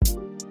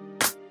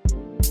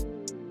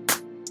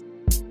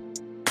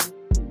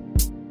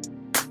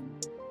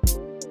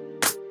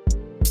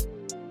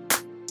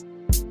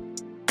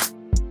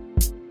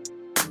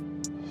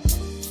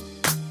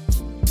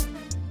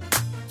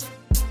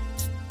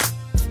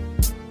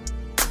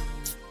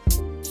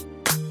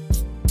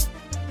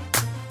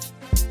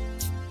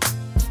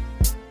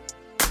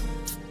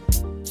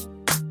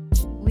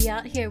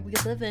Out here we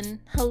live in.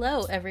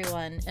 Hello,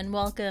 everyone, and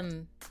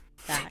welcome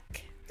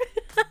back.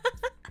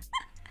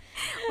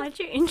 Why'd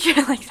you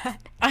intro like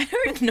that? I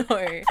don't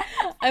know.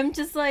 I'm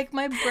just like,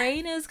 my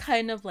brain is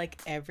kind of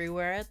like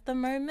everywhere at the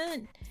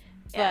moment.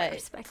 Yeah, I But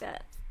respect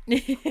that.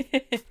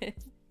 a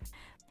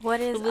What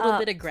is little up?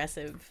 bit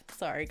aggressive.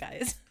 Sorry,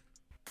 guys.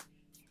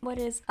 What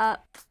is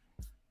up,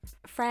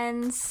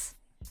 friends?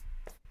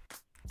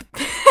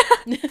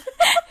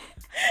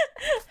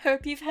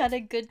 Hope you've had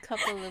a good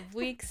couple of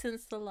weeks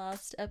since the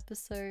last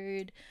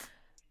episode.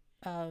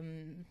 I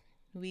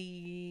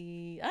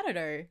don't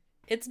know.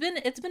 It's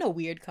been a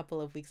weird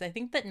couple of weeks. I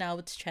think that now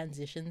it's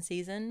transition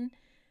season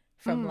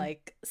from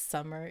like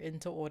summer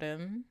into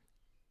autumn.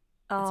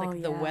 It's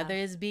like the weather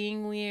is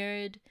being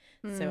weird,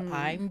 so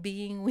I'm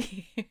being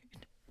weird.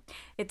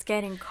 It's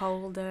getting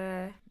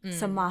colder,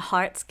 so my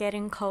heart's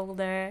getting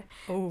colder.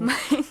 Oh,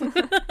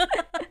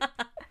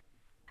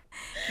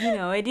 You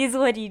know, it is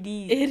what it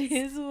is. it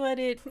is what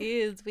it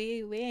is.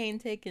 We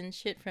ain't taking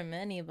shit from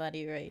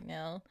anybody right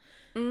now.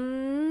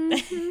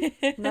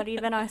 Not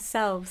even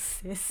ourselves,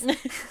 sis.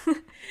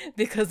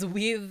 Because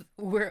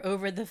we're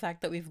over the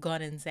fact that we've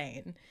gone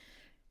insane.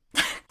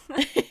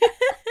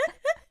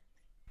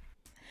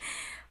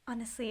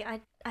 Honestly,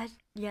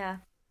 yeah.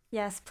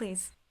 Yes,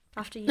 please.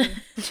 After you.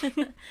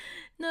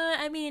 No,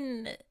 I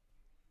mean,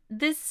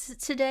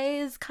 today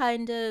is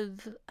kind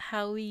of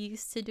how we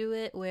used to do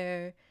it,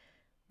 where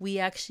we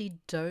actually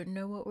don't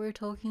know what we're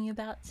talking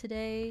about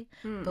today,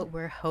 but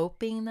we're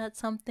hoping that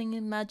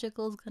something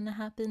magical is going to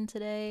happen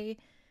today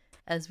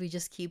as we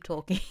just keep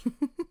talking.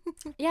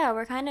 Yeah,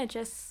 we're kind of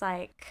just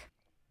like,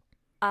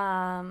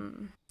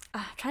 I'm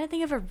trying to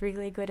think of a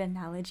really good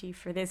analogy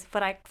for this,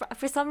 but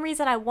for some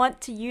reason I want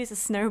to use a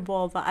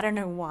snowball, but I don't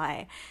know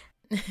why.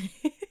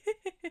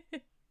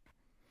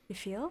 You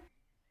feel?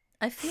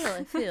 I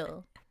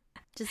feel.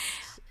 Just,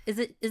 is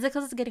it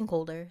because it's getting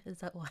colder? Is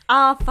that why?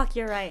 Oh, fuck,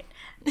 you're right.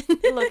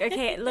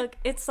 Look,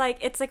 it's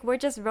like we're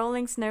just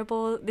rolling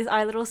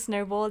our little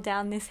snowball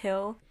down this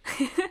hill.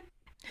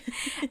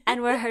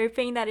 And we're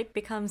hoping that it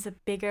becomes a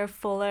bigger,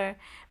 fuller,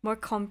 more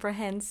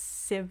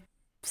comprehensive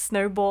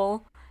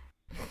snowball.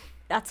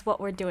 That's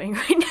what we're doing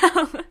right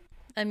now.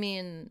 I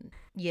mean,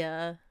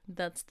 yeah,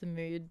 that's the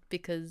mood,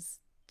 because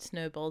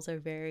snowballs are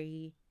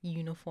very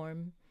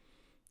uniform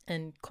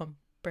and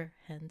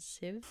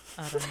comprehensive.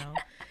 I don't know.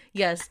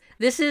 Yes,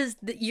 this is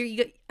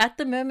you at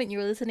the moment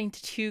you're listening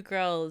to two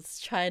girls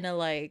trying to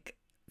like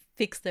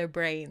fix their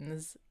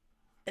brains,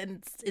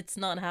 and it's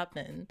not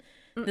happening.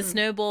 The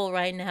snowball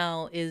right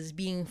now is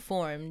being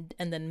formed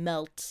and then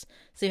melts,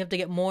 so you have to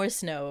get more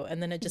snow and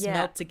then it just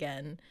melts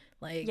again.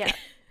 Like, yeah,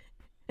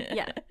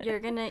 yeah, you're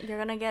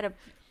gonna get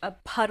a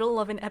puddle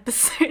of an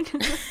episode.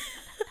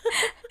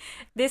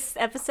 This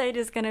episode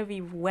is gonna be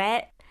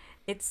wet.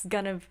 It's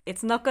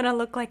not gonna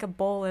look like a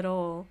ball at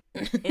all.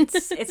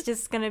 It's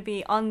just gonna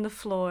be on the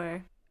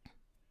floor,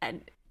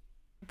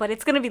 but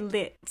it's gonna be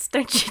lit.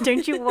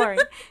 Don't you worry.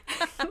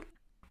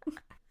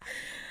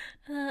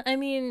 I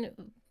mean,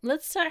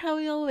 let's start how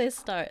we always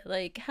start.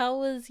 Like, how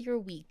was your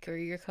week or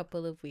your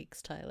couple of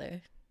weeks,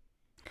 Tyler?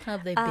 How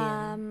have they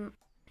been?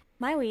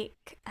 My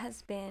week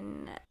has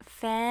been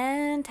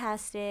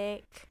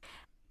fantastic.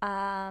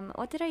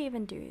 What did I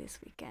even do this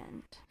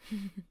weekend?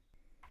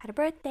 Had a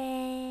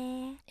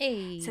birthday.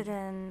 Hey. So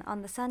then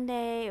on the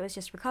Sunday, it was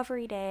just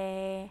recovery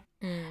day.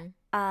 And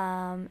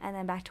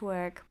then back to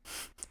work.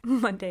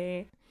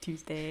 Monday,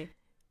 Tuesday.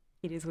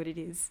 It is what it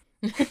is.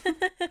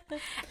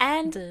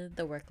 And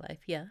the work life,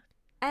 yeah.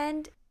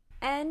 And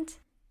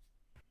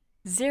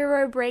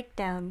 0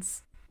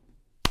 breakdowns.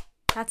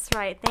 That's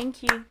right.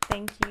 Thank you.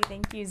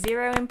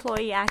 0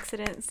 employee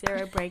accidents,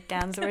 0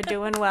 breakdowns. We're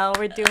doing well.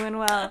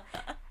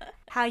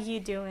 How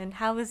you doing?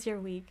 How was your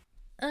week?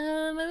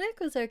 My week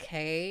was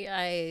okay.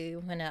 I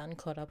went out and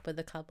caught up with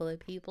a couple of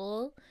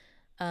people.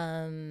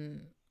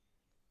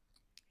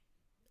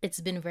 It's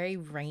been very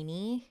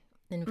rainy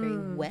and very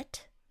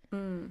wet.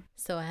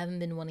 So I haven't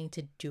been wanting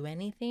to do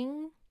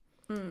anything.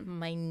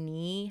 My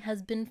knee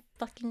has been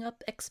fucking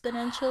up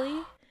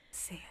exponentially.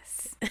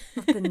 Sis,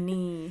 the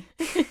knee.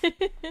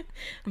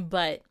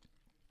 But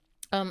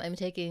I'm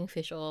taking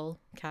fish oil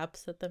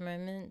caps at the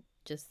moment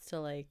just to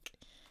like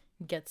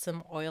get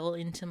some oil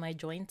into my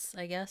joints,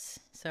 I guess.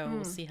 So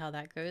we'll see how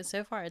that goes.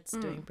 So far it's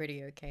doing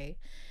pretty okay.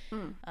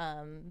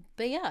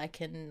 But yeah, I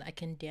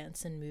can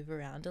dance and move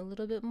around a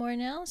little bit more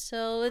now,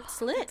 so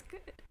it's lit. That's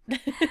good.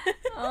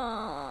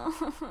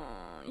 Oh,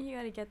 you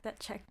gotta get that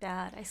checked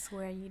out. I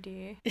swear you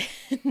do.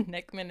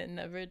 Neck minute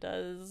never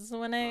does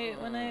when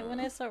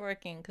I start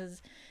working,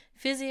 because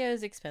physio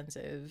is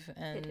expensive,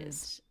 and It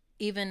is.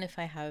 even if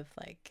I have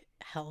like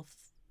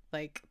health,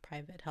 like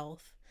private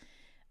health,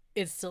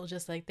 it's still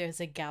just like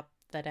there's a gap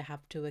that I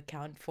have to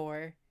account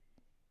for.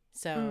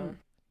 So,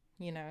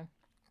 you know,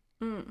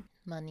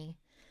 money,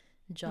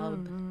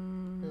 job,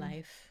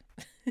 life.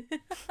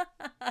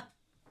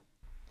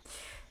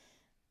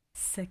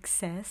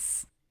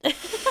 Success.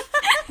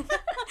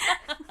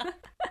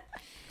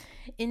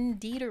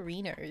 Indeed,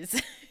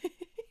 arenas.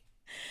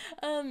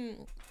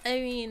 I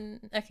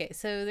mean, okay,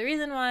 so the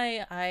reason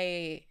why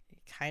I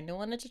kind of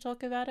wanted to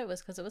talk about it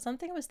was because it was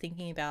something I was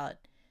thinking about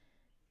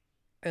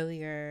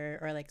earlier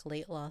or like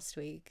late last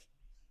week.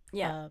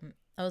 Yeah.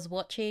 I was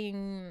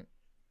watching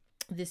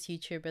this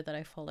YouTuber that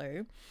I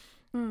follow,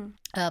 Mm.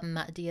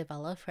 Matt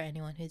Diavella, for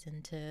anyone who's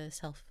into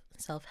self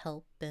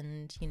help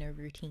and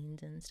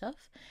routines and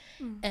stuff.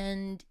 Mm.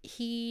 And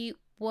he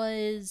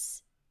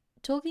was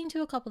talking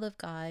to a couple of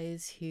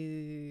guys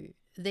who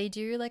they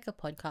do like a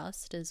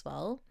podcast as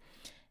well.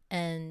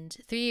 And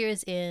 3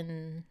 years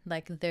in,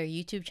 like their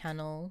YouTube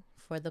channel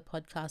for the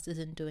podcast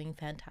isn't doing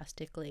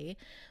fantastically,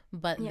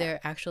 but Yeah.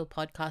 their actual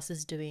podcast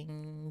is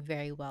doing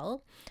very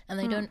well. And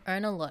they Mm. don't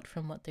earn a lot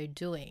from what they're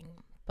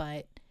doing.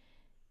 But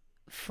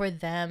for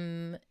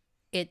them,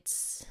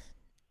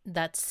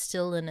 that's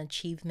still an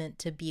achievement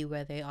to be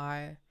where they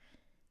are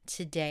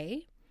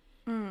today.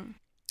 Mm.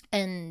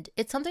 And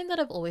it's something that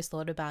I've always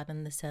thought about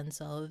in the sense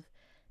of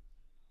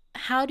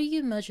how do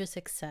you measure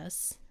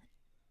success,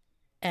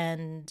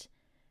 and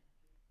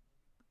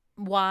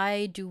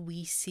why do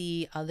we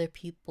see other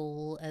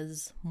people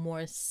as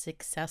more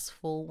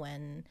successful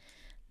when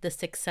the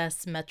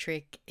success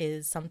metric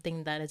is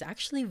something that is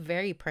actually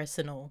very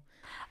personal?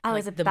 I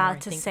was Like, the more I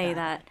about to think say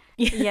about that.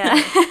 Yeah.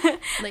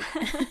 like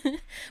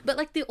but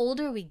like the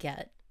older we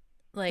get,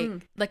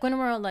 like when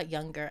we're a lot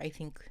younger, I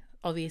think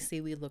obviously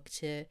we look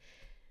to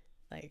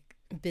like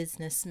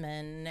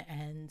businessmen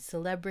and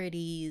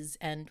celebrities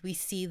and we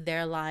see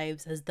their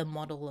lives as the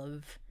model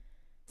of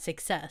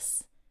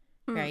success,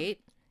 right?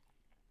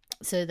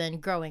 So then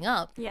growing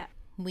up, Yeah.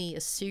 we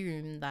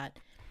assume that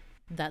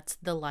that's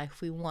the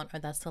life we want, or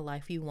that's the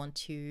life we want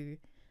to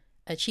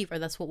achieve, or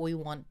that's what we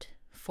want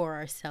for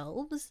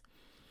ourselves.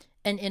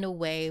 And in a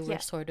way, we're Yeah.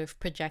 sort of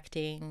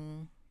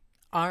projecting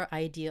our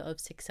idea of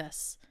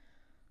success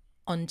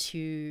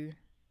onto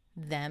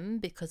them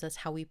because that's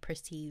how we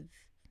perceive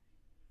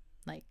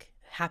like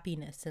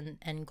happiness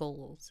and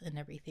goals and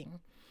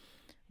everything.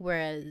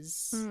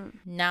 Whereas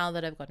now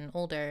that I've gotten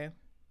older,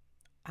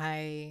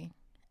 I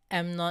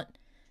am not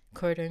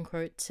quote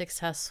unquote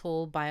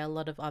successful by a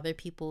lot of other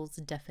people's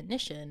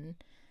definition,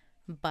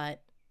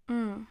 but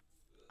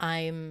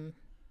I'm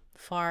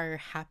far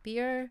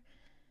happier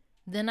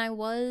than I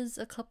was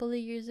a couple of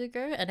years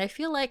ago. And I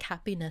feel like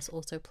happiness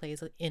also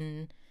plays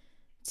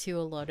into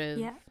a lot of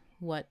Yeah.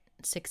 what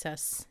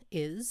success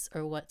is,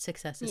 or what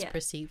success is Yeah.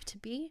 perceived to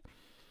be.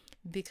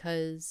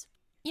 Because,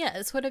 yeah,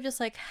 it's sort of just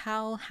like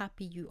how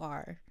happy you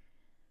are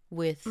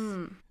with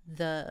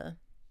the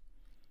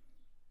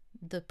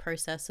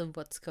process of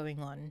what's going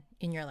on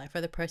in your life,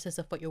 or the process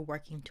of what you're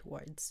working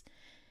towards.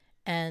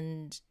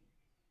 And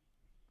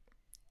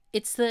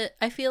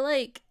I feel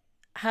like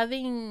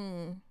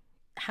having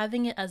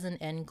it as an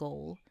end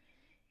goal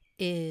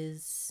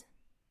is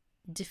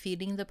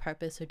defeating the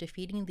purpose, or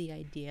defeating the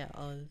idea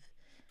of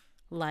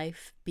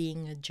life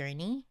being a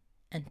journey,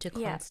 and to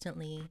Yeah.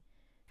 constantly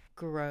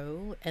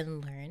grow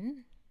and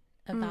learn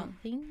about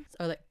things,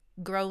 or like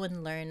grow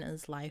and learn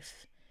as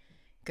life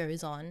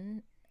goes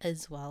on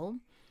as well.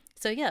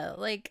 So yeah,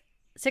 like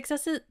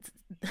success is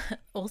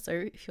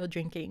also, if you're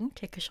drinking,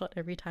 take a shot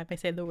every time I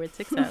say the word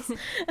success.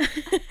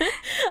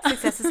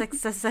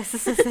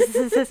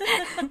 Success.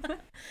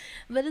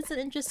 But it's an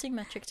interesting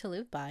metric to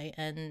live by.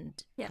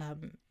 And Yeah.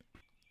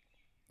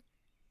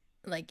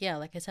 like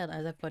I said,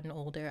 as I've gotten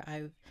older,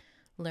 I've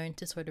learned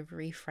to sort of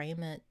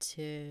reframe it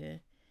to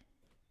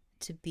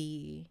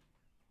be,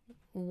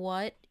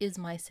 what is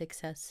my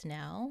success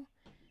now,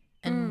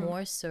 and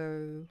more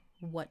so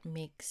what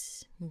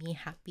makes me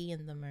happy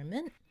in the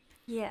moment.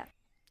 Yeah.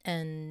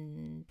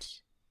 And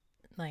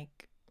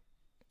like,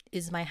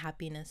 is my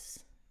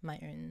happiness my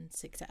own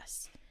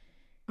success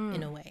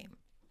in a way?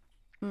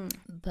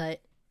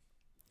 But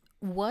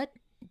what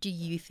do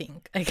you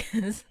think, I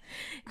guess,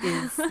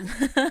 is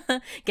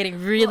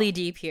getting really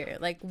deep here?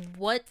 Like,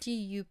 what do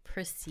you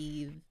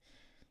perceive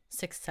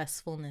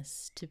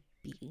successfulness to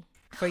be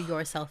for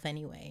yourself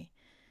anyway?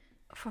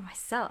 For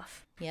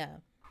myself. Yeah.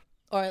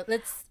 Or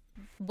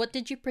what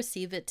did you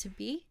perceive it to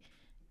be?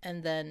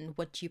 And then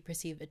what do you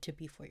perceive it to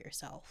be for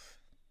yourself?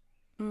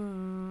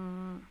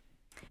 I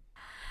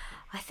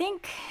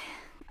think,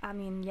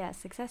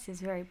 success is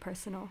very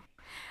personal.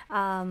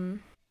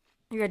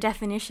 Your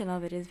definition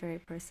of it is very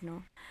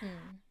personal.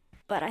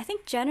 But I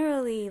think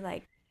generally,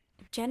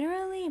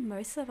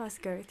 most of us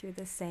go through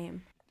the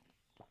same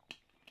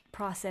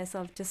process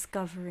of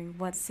discovering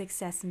what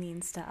success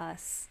means to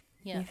us.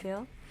 Yeah. You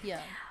feel?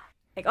 Yeah.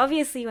 Like,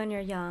 obviously, when you're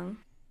young,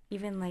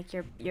 even like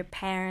your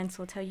parents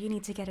will tell you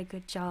need to get a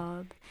good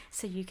job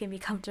so you can be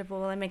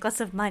comfortable and make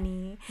lots of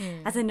money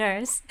as a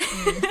nurse.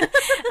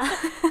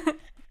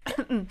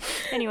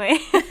 Anyway.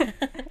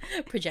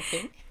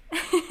 Projecting.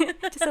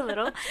 Just a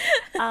little.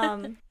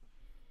 And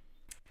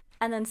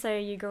then so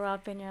you grow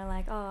up and you're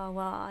like, oh,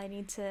 well, I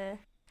need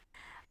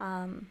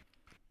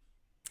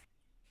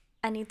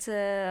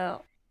to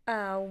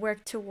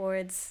work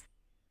towards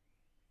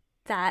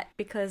that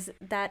because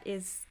that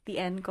is the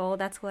end goal.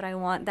 That's what I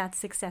want. That's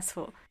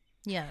successful.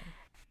 Yeah.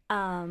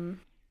 But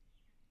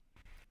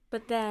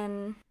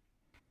then,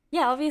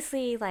 yeah,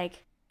 obviously,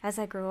 like, as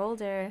I grew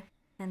older,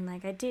 and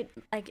like I did,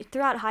 like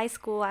throughout high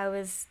school, I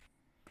was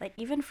like,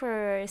 even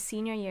for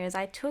senior years,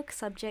 I took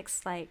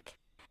subjects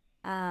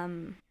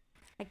um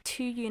like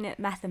 2 unit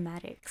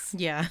mathematics,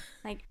 Yeah.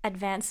 like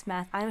advanced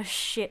math. I was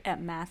shit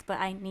at math, but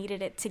I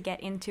needed it to get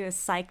into a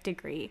psych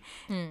degree,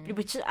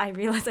 which I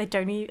realized I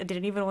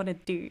didn't even want to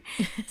do.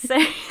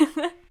 So,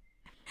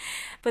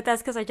 but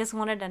that's because I just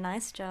wanted a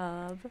nice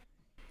job,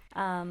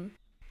 um,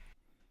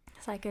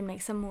 so I could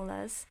make some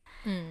mullahs.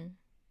 Mm.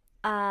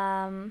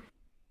 Um,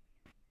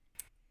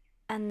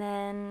 and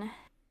then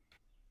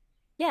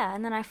yeah,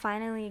 and then I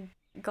finally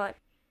got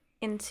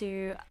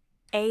into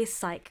a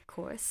psych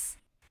course,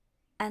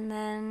 and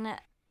then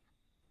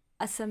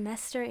a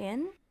semester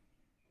in,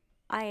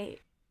 I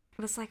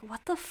was like,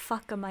 what the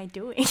fuck am I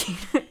doing?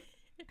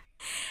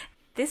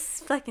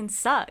 This fucking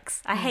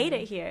sucks. I hate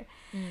it here.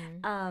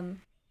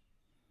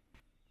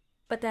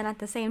 But then at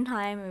the same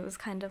time, it was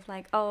kind of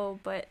like, oh,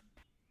 but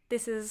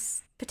this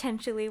is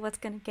potentially what's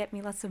going to get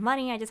me lots of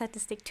money. I just have to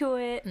stick to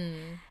it.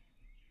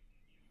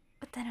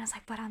 But then I was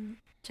like, but I'm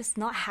just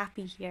not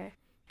happy here.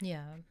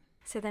 Yeah.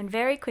 So then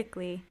very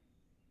quickly,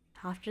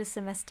 after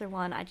semester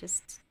 1, I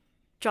just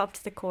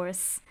dropped the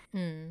course.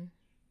 And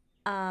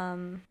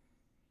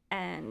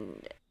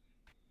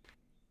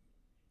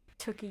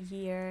took a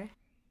year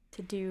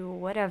to do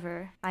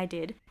whatever I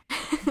did.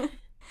 I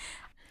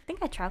think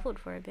I traveled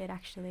for a bit,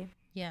 actually.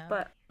 Yeah.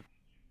 But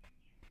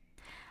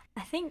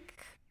I think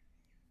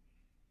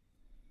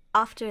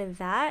after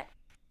that,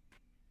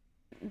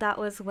 that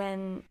was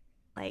when,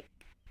 like,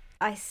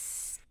 I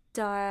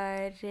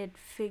started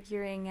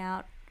figuring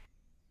out,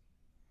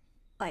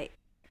 like,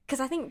 because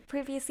I think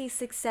previously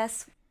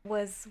success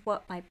was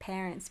what my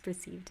parents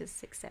perceived as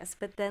success.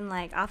 But then,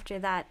 like, after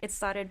that, it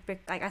started,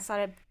 like, I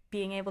started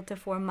being able to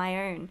form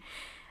my own,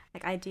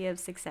 like, idea of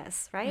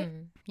success, right?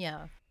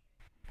 Yeah.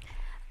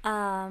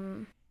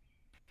 So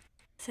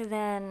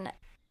then,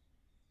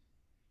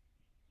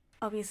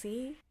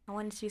 obviously, I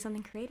wanted to do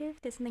something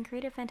creative. Did something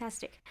creative,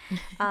 fantastic.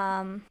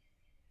 But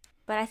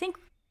I think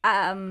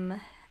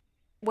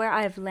where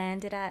I've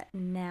landed at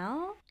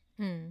now,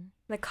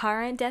 the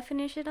current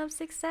definition of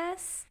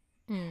success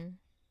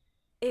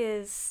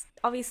is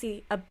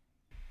obviously a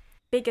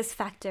biggest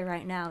factor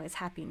right now is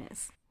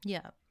happiness.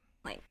 Yeah.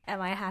 Like, am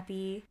I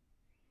happy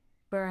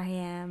where I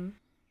am?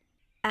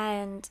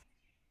 And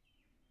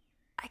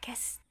I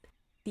guess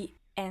the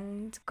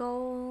end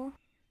goal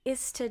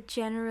is to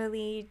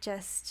generally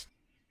just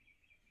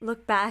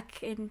look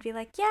back and be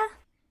like, yeah,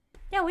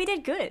 we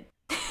did good.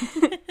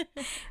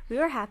 We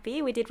were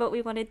happy. We did what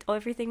we wanted,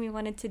 everything we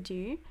wanted to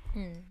do.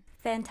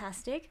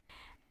 Fantastic.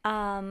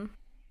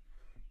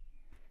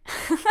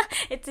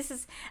 This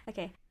is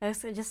okay. I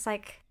also just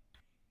like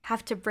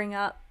have to bring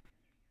up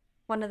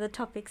one of the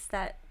topics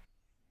that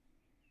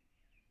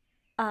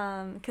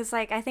because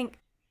like I think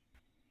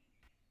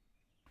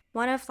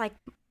one of like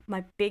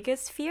my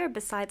biggest fear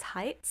besides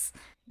heights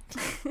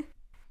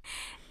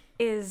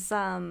is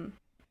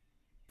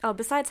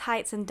besides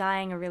heights and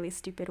dying a really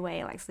stupid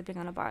way, like sleeping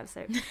on a bar of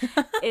soap,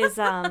 is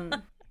I'm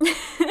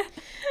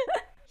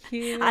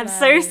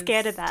so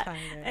scared of that.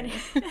 And,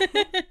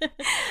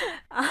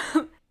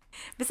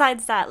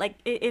 besides that, like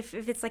if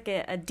it's like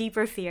a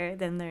deeper fear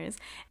than theirs,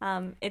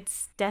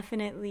 it's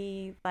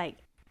definitely like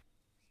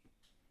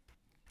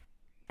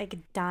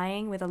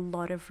dying with a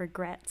lot of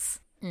regrets,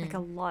 like a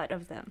lot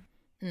of them.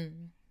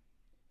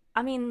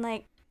 I mean,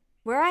 like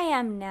where I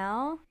am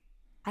now,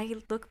 I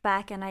look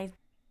back and I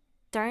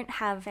don't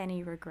have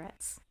any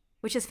regrets,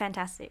 which is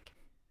fantastic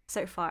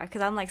so far,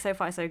 because I'm like, so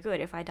far so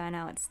good. If I die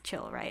now, it's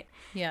chill, right?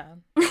 Yeah.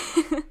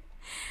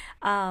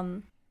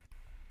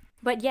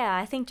 But yeah,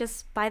 I think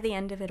just by the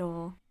end of it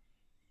all,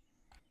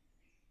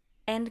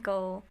 end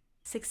goal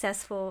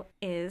successful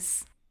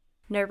is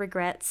no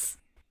regrets,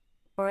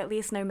 or at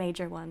least no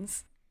major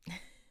ones.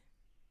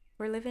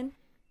 We're living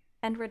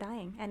and we're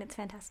dying, and it's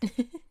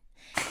fantastic.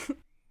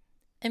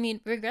 I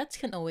mean, regrets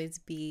can always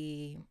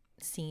be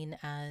seen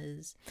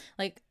as,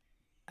 like,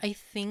 I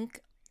think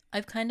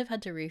I've kind of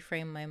had to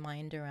reframe my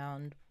mind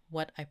around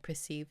what I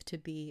perceive to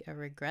be a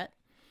regret.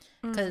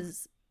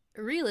 Because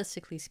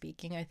realistically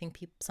speaking, I think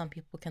some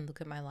people can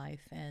look at my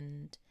life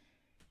and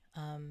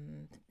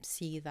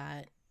see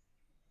that,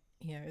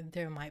 you know,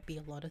 there might be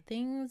a lot of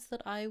things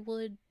that I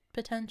would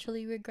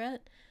potentially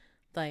regret,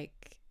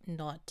 like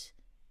not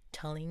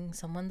telling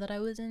someone that I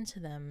was into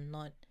them,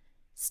 not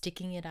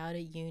sticking it out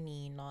at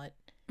uni, not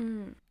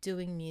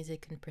doing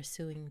music and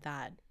pursuing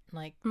that.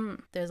 Like,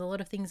 there's a lot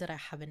of things that I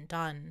haven't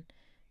done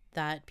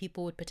that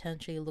people would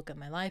potentially look at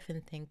my life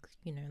and think,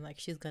 you know, like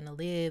she's gonna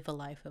live a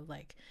life of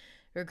like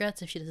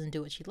regrets if she doesn't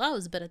do what she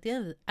loves. But at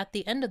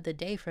the end of the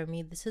day, for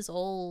me, this is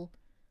all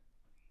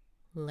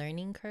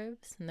learning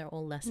curves, and they're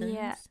all lessons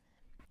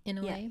in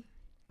a way.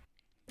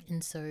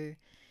 And so,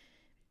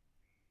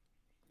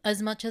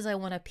 as much as I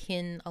want to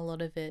pin a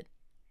lot of it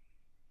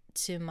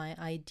to my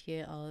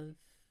idea of,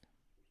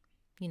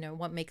 you know,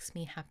 what makes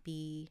me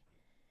happy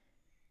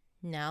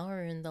now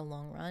or in the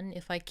long run,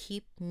 if I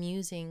keep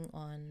musing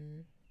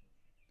on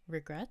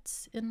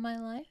regrets in my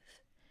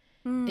life,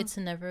 it's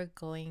never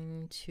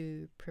going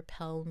to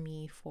propel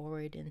me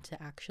forward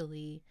into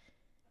actually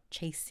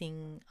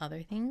chasing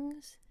other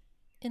things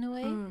in a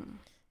way.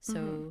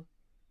 So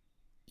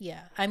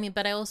yeah, I mean,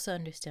 but I also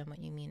understand what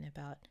you mean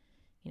about,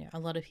 you know, a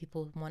lot of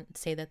people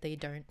say that they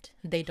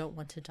don't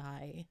want to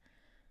die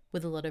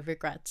with a lot of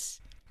regrets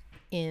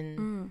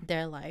in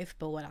their life,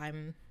 but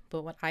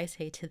what I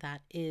say to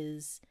that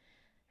is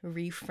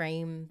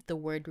reframe the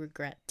word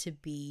regret to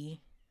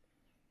be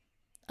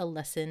a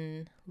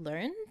lesson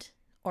learned,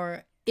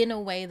 or in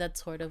a way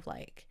that's sort of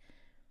like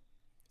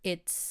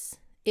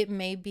it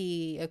may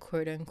be a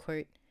quote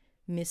unquote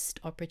missed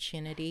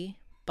opportunity,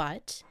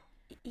 but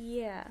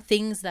Yeah.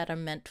 things that are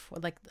meant for,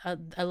 like,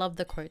 I love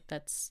the quote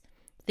that's,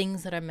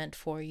 things that are meant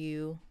for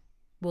you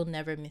will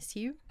never miss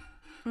you.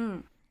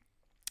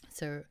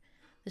 So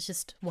it's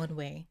just one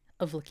way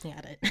of looking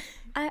at it.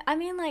 I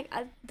mean, like,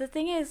 the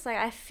thing is, like,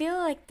 I feel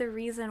like the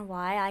reason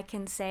why I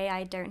can say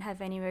I don't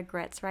have any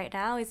regrets right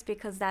now is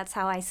because that's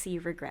how I see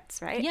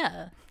regrets, right?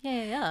 Yeah.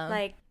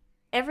 Like,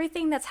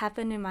 everything that's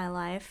happened in my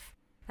life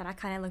that I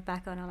kind of look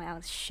back on, I'm like,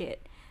 oh,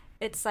 shit.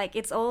 It's like,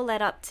 it's all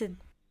led up to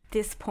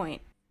this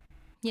point.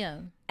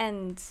 Yeah.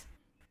 And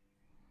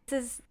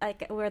this is,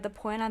 like, where the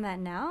point I'm at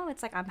now,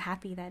 it's like, I'm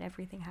happy that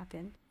everything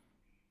happened.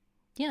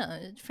 Yeah,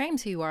 it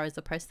frames who you are as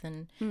a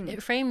person.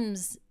 It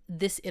frames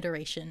this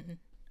iteration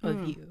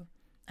of you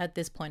at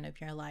this point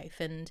of your life.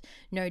 And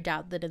no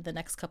doubt that in the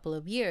next couple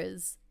of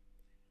years,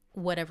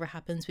 whatever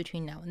happens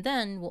between now and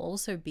then will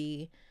also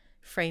be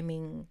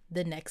framing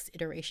the next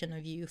iteration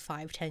of you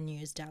 5-10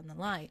 years down the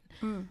line.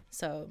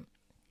 So,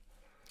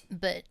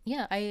 but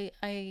yeah,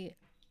 I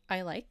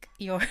like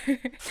your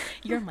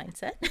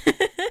mindset.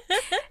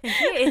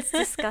 It's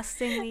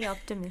disgustingly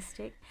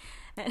optimistic.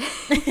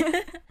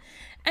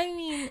 I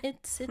mean,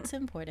 it's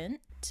important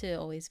to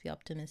always be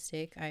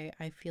optimistic.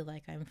 I feel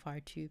like I'm far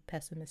too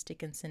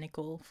pessimistic and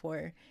cynical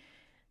for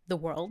the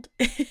world.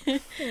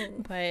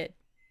 But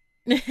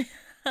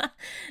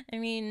I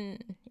mean,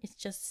 it's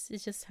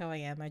just how I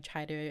am. I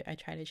try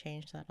to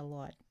change that a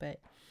lot.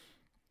 But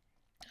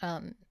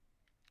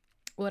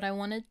what I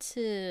wanted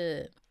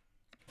to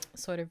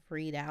sort of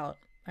read out,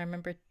 I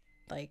remember,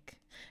 like,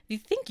 you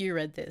think you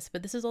read this,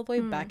 but this is all the way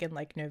back in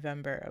like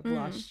November of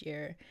last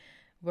year,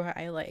 where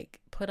I like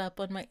put up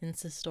on my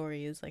Insta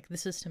stories, like,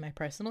 this is to my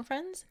personal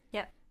friends.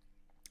 Yeah.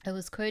 I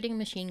was quoting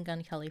Machine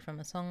Gun Kelly from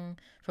a song,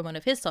 from one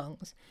of his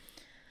songs,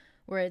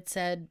 where it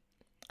said,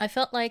 I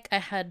felt like I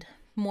had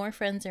more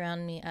friends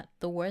around me at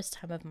the worst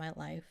time of my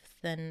life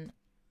than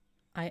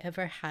I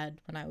ever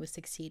had when I was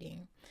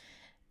succeeding.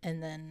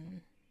 And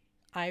then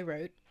I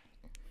wrote,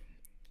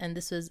 and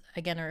this was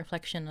again a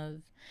reflection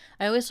of,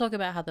 I always talk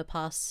about how the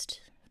past,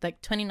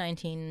 like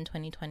 2019 and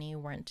 2020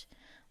 weren't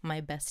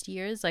my best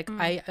years. Like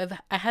I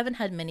haven't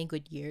had many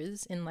good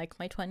years in like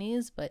my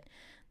 20s, but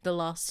the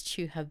last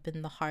two have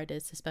been the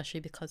hardest, especially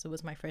because it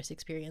was my first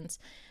experience,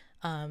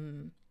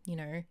 you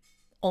know,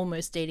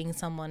 almost dating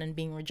someone and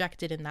being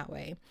rejected in that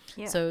way.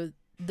 Yeah. So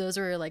those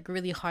were like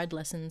really hard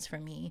lessons for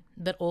me,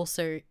 but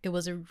also it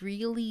was a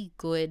really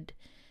good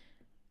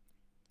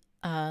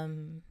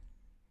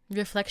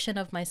reflection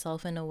of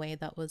myself in a way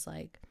that was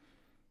like,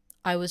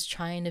 I was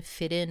trying to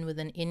fit in with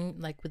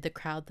with the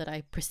crowd that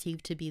I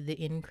perceived to be the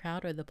in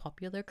crowd or the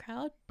popular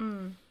crowd.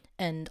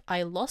 And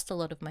I lost a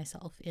lot of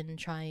myself in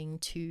trying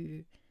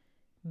to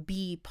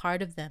be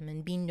part of them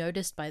and be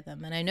noticed by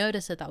them. And I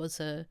noticed that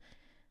was a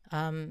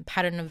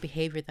pattern of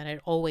behavior that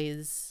I'd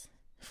always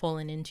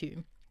fallen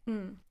into.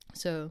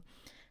 So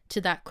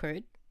to that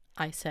quote,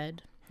 I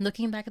said,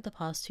 looking back at the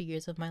past 2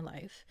 years of my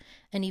life,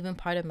 and even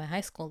part of my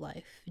high school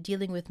life,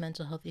 dealing with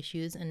mental health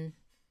issues and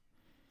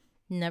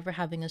never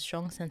having a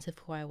strong sense of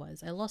who I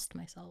was, I lost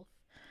myself.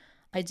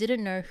 I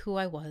didn't know who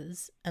I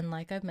was, and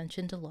like I've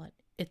mentioned a lot,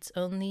 it's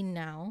only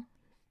now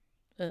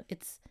that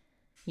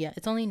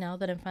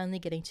I'm finally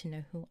getting to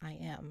know who I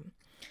am.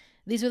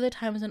 These were the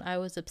times when I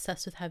was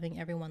obsessed with having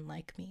everyone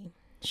like me.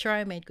 Sure,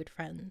 I made good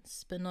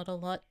friends, but not a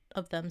lot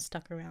of them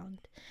stuck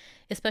around,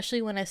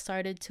 especially when I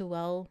started to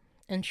well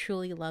and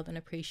truly love and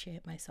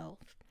appreciate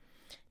myself.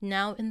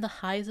 Now, in the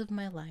highs of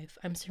my life,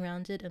 I'm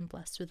surrounded and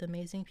blessed with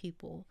amazing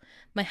people.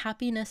 My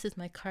happiness is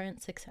my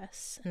current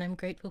success, and I'm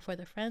grateful for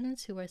the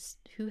friends who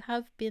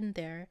have been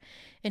there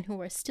and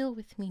who are still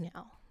with me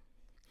now.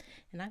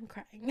 And I'm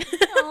crying.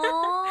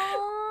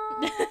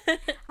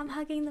 I'm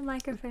hugging the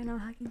microphone.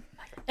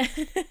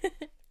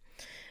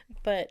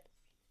 But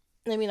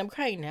I mean, I'm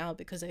crying now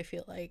because I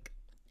feel like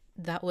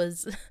that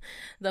was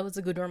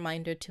a good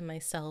reminder to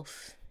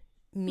myself.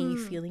 Me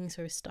feeling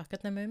so stuck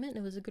at the moment,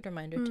 it was a good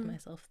reminder to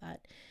myself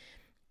that,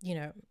 you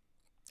know,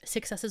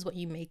 success is what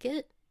you make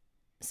it.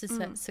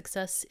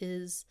 Success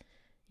is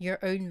your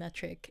own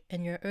metric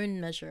and your own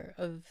measure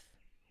of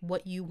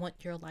what you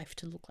want your life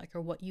to look like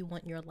or what you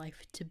want your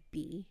life to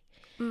be.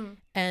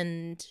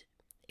 And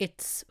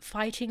it's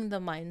fighting the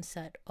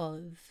mindset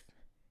of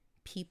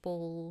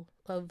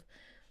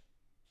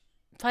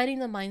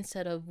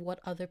what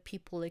other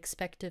people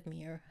expect of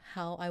me or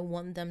how I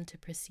want them to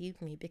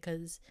perceive me,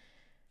 because,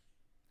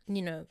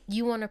 you know,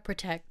 you want to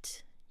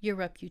protect your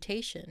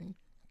reputation.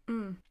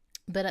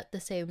 But at the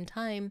same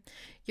time,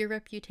 your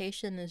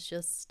reputation is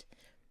just,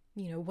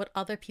 what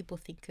other people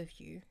think of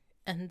you.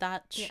 And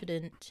that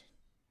shouldn't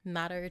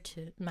matter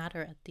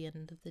at the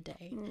end of the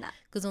day. Nah.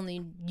 Because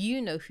only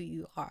you know who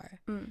you are.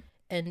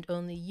 And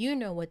only you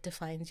know what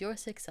defines your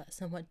success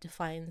and what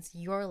defines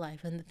your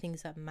life and the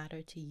things that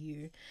matter to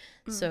you.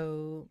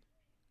 So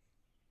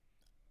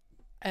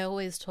I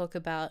always talk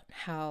about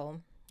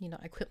how,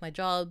 I quit my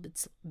job.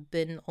 It's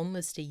been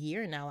almost a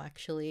year now,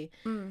 actually.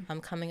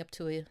 I'm coming up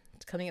to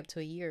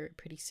a year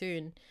pretty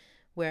soon,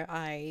 where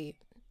I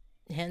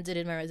handed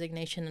in my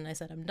resignation and I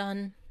said, I'm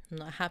done. I'm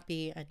not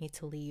happy. I need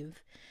to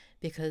leave,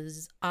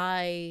 because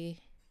I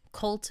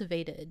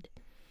cultivated,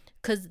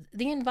 because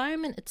the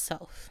environment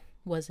itself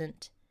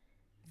wasn't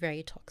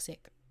very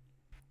toxic.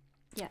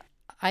 Yeah.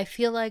 I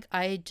feel like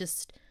I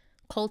just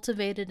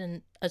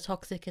cultivated a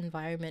toxic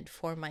environment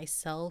for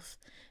myself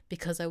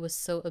because I was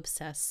so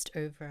obsessed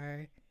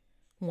over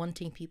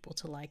wanting people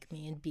to like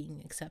me and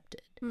being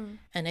accepted.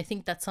 And I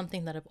think that's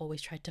something that I've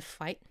always tried to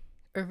fight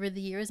over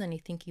the years. And I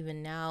think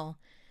even now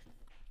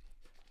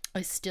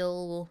I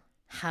still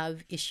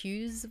have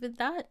issues with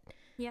that.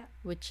 Yeah.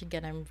 Which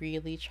again, I'm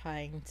really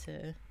trying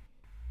to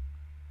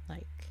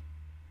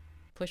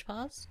push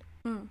past.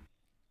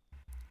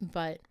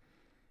 But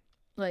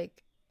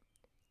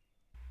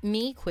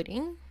me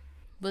quitting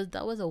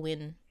was a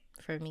win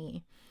for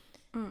me.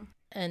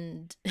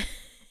 And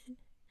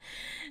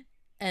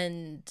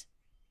and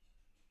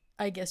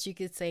I guess you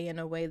could say in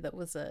a way that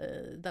was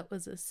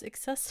a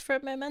success for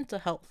my mental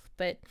health.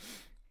 But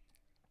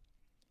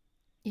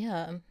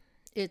yeah,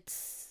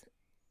 it's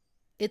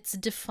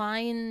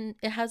defined.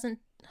 It hasn't,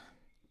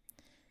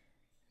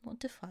 not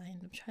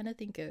defined. I'm trying to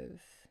think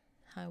of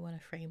how I want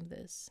to frame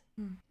this.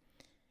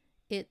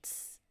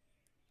 It's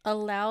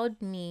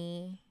allowed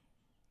me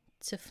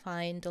to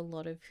find a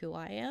lot of who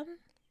I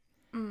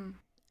am.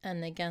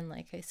 And again,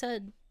 like I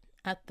said,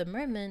 at the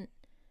moment,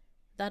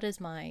 that is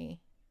my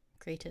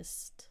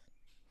greatest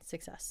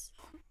success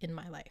in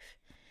my life.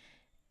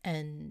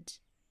 And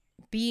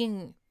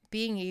being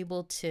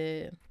able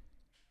to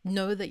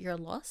know that you're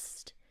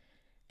lost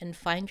and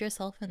find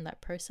yourself in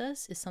that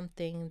process is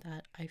something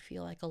that I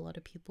feel like a lot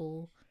of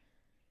people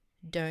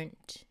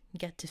don't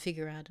get to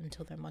figure out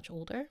until they're much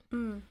older.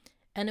 And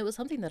it was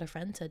something that a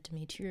friend said to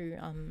me too.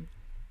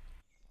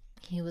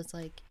 He was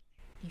like,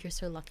 you're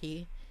so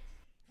lucky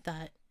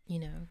that,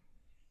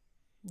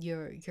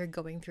 you're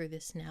going through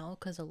this now,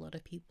 because a lot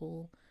of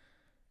people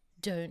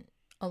don't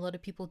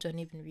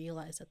even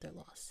realize that they're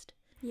lost.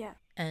 Yeah.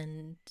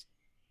 And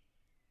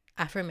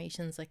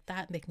affirmations like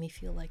that make me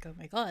feel like, oh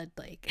my God,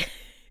 like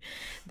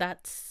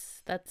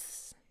that's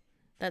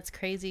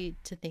crazy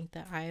to think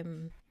that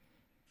I'm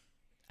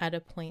at a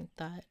point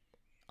that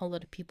a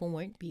lot of people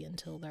won't be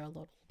until they're a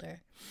lot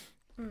older.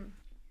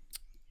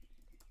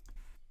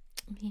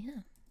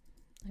 Yeah,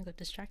 I got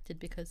distracted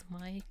because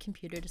my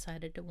computer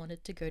decided it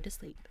wanted to go to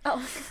sleep.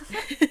 Oh.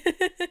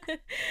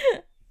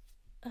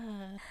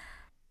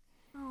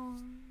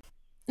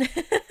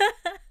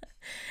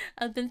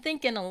 I've been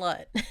thinking a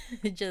lot.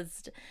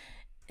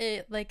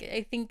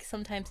 I think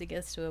sometimes it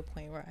gets to a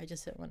point where I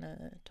just don't want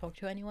to talk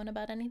to anyone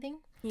about anything.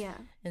 Yeah.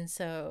 And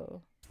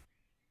so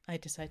I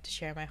decided to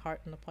share my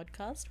heart on a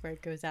podcast where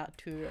it goes out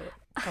to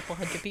a couple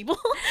hundred people.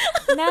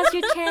 Now's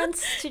your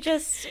chance to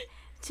just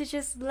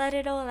let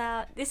it all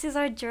out. This is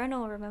our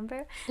journal,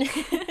 remember?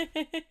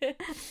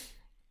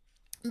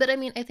 But I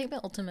mean, I think my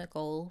ultimate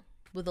goal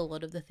with a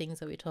lot of the things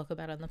that we talk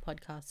about on the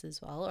podcast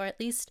as well, or at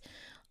least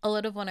a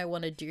lot of what I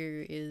want to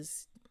do,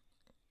 is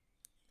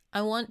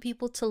I want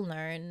people to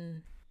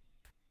learn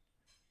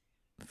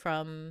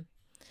from,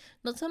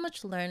 not so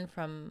much learn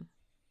from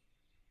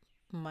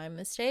my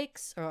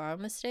mistakes or our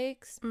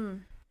mistakes,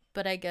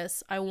 but I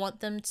guess I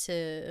want them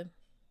to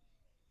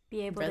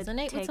be able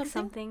resonate to take with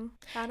something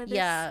out of this.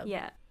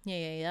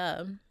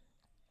 Yeah.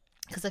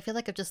 Because I feel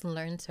like I've just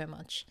learned so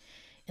much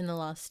in the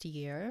last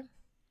year.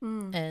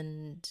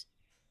 And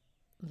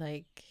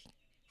I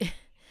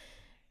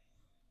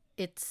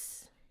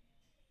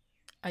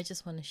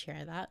just want to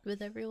share that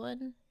with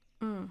everyone.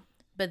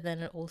 But then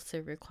it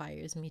also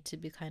requires me to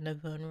be kind of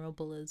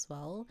vulnerable as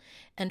well.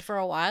 And for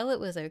a while it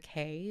was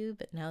okay,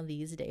 but now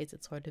these days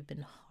it's sort of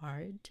been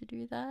hard to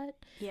do that.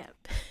 Yeah.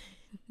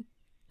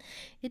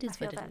 It is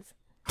what it is.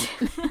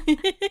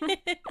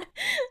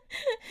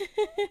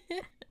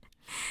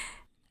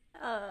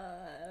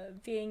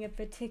 Being a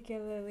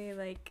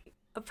particularly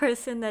a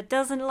person that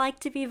doesn't like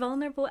to be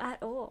vulnerable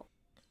at all.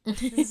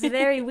 This is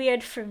very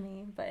weird for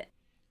me, but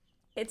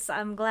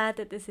I'm glad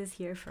that this is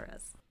here for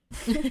us.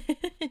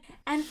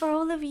 And for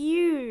all of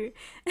you.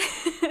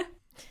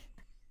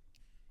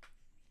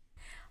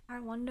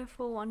 Our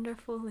wonderful,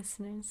 wonderful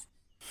listeners.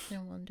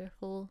 Our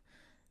wonderful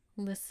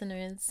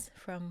listeners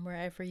from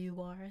wherever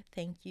you are.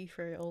 Thank you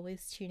for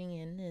always tuning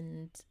in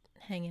and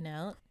hanging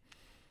out.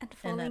 And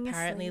falling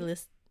apparently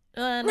asleep.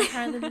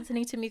 apparently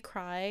listening to me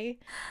cry.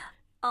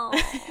 Oh.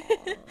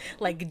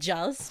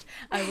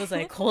 I was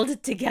like, hold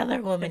it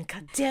together, woman.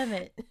 God damn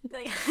it.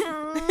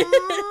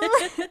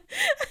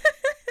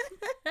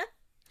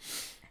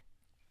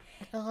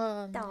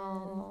 Oh man.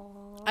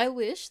 Oh. I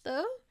wish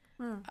though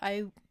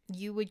Mm.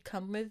 you would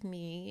come with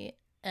me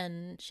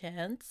and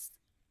Chance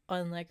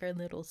on like our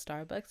little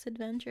Starbucks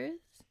adventures.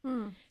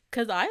 Mm.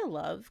 Cause I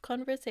love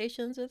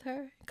conversations with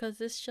her.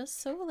 Cause it's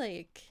just so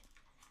like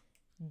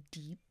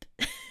deep.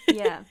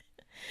 Yeah.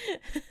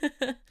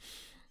 I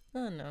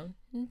don't know.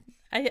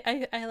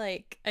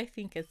 I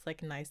think it's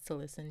like nice to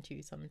listen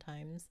to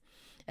sometimes.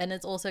 And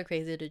it's also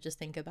crazy to just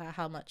think about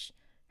how much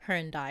her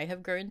and I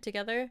have grown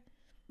together.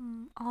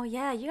 Mm. Oh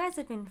yeah, you guys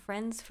have been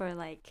friends for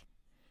like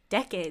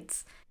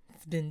decades.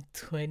 It's been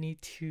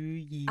 22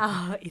 years.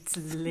 Oh, it's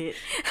lit.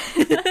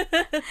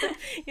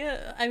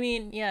 Yeah, I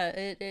mean, yeah,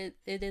 it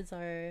is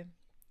our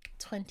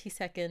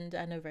 22nd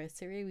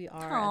anniversary. We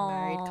are a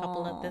married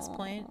couple at this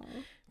point.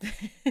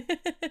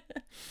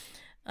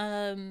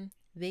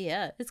 But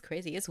yeah, it's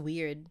crazy. It's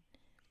weird.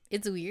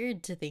 It's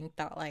weird to think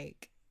that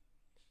like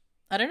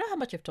I don't know how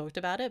much I've talked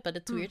about it, but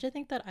it's weird to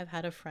think that I've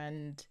had a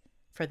friend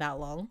for that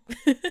long.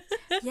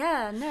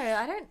 Yeah, no,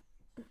 I don't.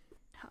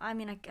 I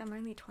mean, I'm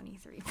only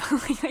 23, but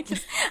like,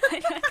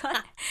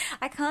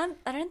 I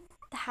don't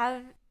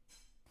have.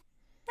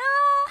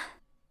 Ah,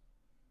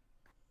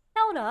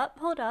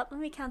 hold up. Let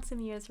me count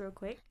some years real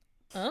quick.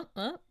 Oh.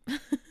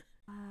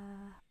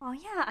 Oh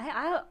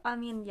yeah, I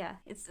mean, yeah,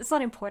 it's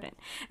not important,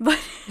 but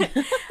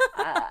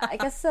I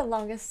guess the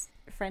longest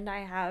friend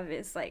I have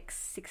is like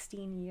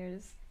 16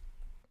 years.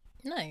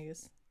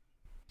 Nice.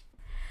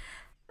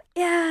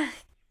 Yeah,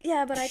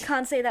 yeah, but I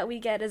can't say that we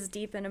get as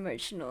deep and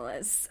emotional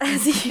as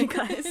you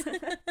guys.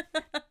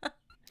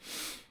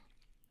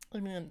 I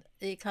mean,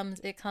 it comes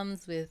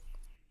with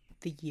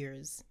the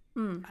years,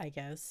 I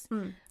guess.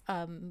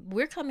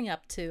 We're coming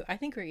up to, I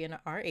think we're in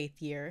our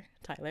 8th year,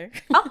 Tyler.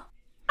 Oh,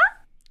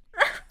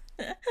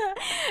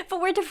 but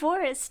we're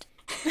divorced.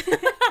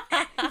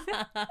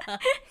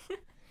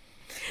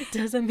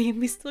 Doesn't mean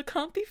we still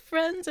can't be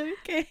friends,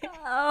 okay?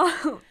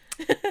 Oh,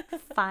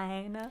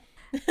 fine.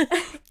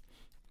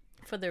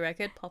 For the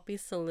record, Poppy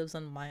still lives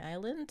on my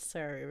island,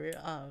 so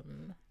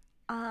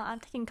I'm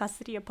taking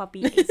custody of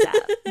Puppy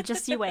ASAP.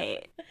 Just you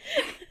wait.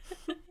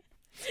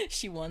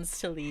 she wants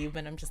to leave,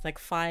 and I'm just like,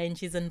 fine,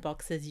 she's in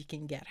boxes, you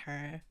can get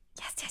her.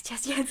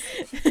 Yes.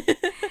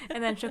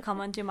 And then she'll come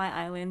onto my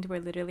island where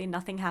literally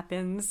nothing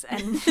happens,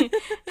 and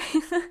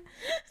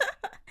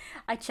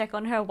I check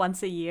on her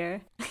once a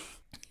year.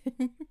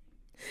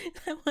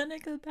 I want to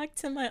go back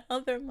to my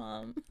other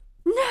mom.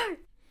 No!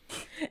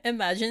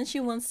 Imagine she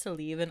wants to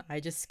leave and I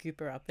just scoop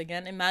her up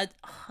again.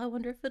 I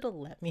wonder if it'll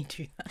let me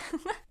do that.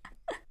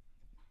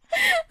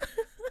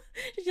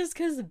 It just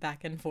goes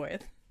back and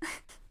forth.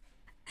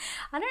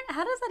 How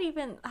does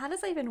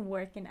that even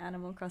work in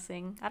Animal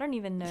Crossing? I don't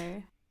even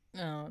know.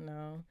 Oh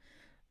no.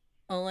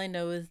 All I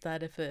know is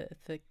that if your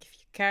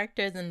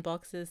character is in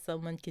boxes,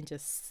 someone can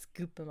just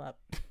scoop them up.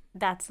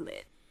 That's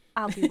lit.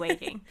 I'll be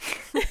waiting.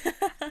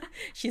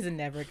 She's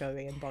never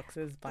going in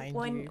boxes, mind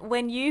you.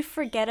 When you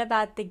forget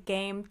about the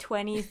game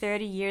 20,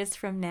 30 years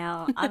from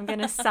now, I'm going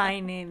to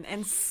sign in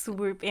and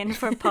swoop in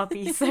for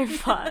Puppy so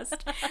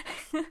fast.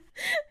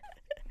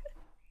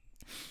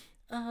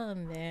 Oh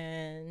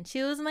man,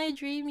 she was my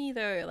dreamie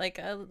though. Like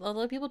a lot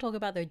of people talk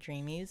about their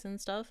dreamies and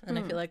stuff, and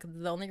I feel like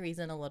the only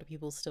reason a lot of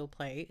people still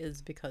play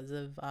is because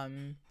of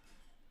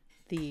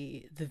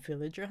the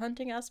villager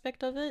hunting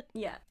aspect of it.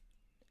 Yeah.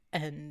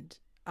 And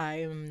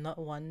I am not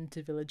one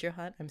to villager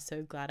hunt. I'm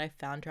so glad I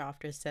found her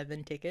after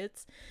 7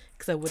 tickets,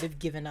 because I would have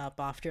given up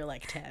after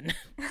like 10.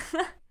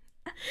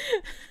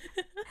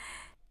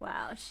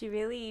 Wow, she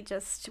really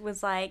just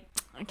was like,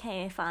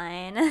 okay,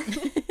 fine.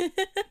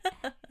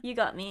 You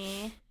got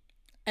me.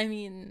 I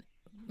mean,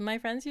 my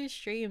friends who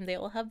stream, they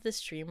all have the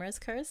streamer's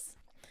curse.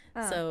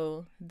 Oh.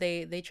 So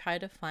they try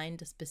to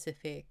find a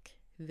specific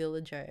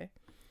villager,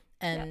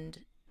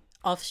 and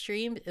off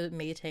stream it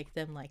may take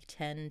them like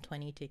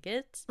 10-20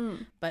 tickets,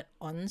 but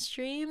on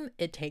stream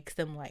it takes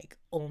them like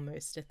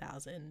almost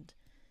 1,000.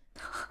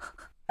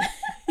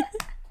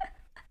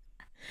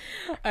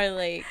 Or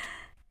like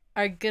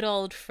our good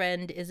old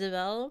friend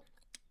Isabel,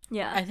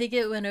 I think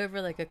it went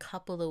over like a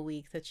couple of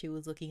weeks that she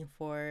was looking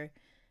for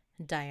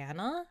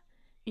Diana,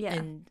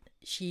 and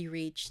she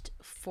reached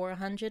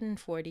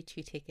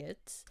 442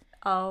 tickets.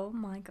 Oh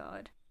my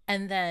god.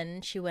 And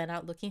then she went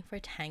out looking for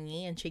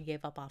Tangy, and she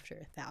gave up after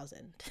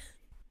 1,000.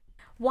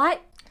 Why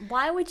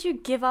would you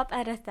give up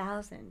at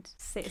 1,000,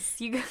 sis?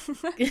 You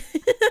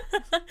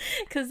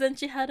because then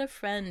she had a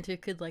friend who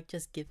could like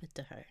just give it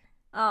to her.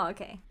 Oh,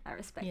 okay. I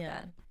respect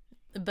that.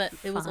 But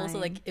it was also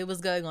like it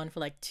was going on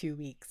for like 2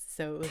 weeks,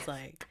 so it was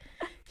like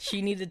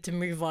she needed to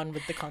move on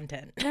with the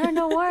content.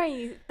 No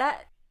worry.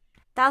 That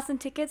 1,000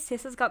 tickets,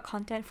 sis has got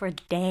content for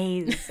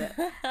days.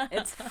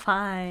 It's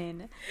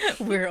fine.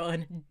 We're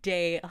on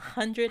day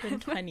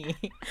 120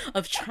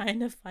 of trying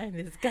to find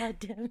this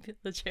goddamn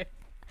villager.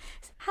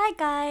 Hi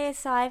guys,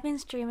 so I've been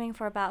streaming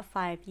for about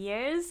 5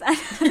 years.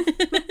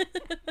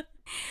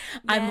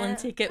 I'm on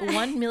ticket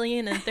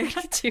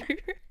 1,032,000.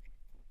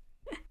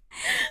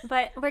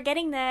 But we're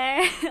getting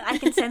there. I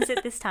can sense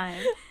it this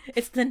time.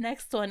 It's the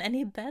next one.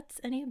 Any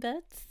bets?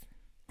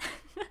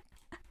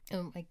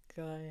 Oh my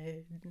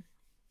god.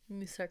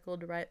 We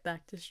circled right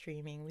back to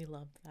streaming. We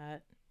love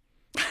that.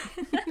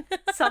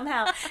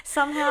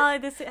 Somehow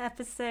this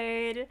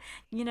episode,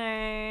 you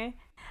know,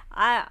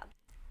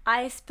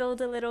 I spilled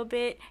a little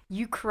bit,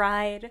 you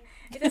cried.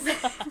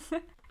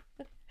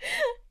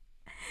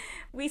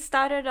 We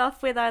started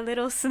off with our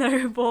little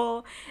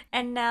snowball,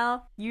 and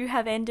now you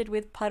have ended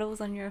with puddles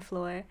on your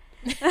floor.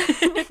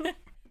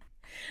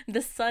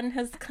 The sun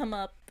has come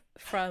up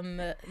from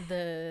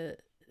the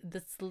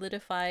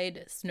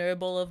solidified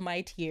snowball of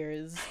my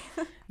tears.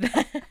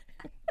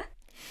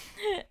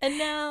 And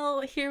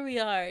now here we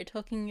are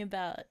talking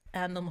about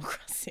Animal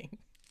Crossing.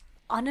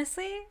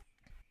 Honestly,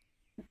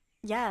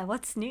 yeah,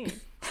 what's new?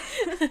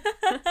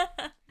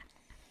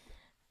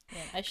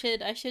 Yeah,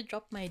 I should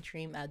drop my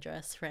dream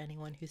address for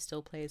anyone who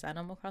still plays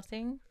Animal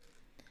Crossing.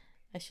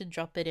 I should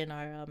drop it in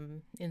our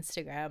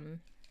Instagram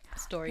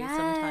story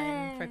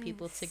sometime for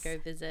people to go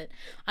visit.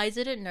 I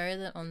didn't know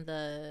that on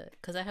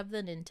because I have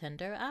the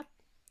Nintendo app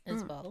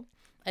as well.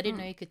 I didn't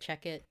know you could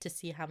check it to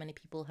see how many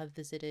people have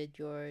visited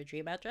your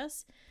dream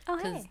address.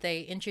 Because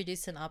they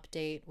introduced an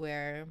update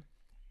where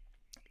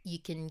you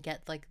can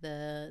get like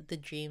the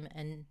dream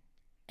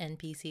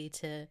NPC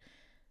to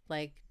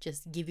like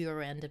just give you a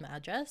random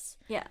address.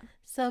 Yeah.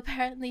 So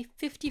apparently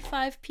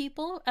 55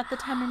 people at the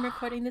time I'm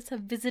recording this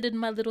have visited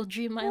my little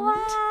dream island.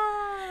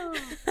 Wow.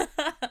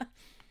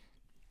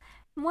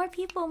 More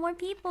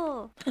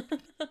people.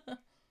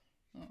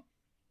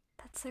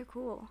 That's so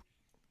cool.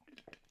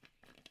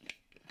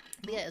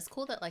 But yeah, it's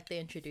cool that like they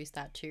introduced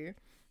that too.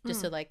 Just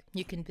so like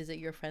you can visit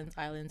your friends'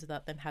 islands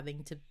without them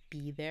having to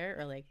be there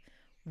or like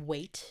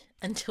wait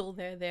until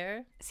they're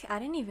there. See, I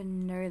didn't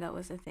even know that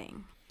was a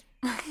thing.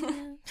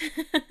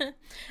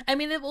 I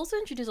mean, they've also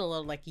introduced a lot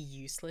of like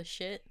useless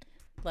shit.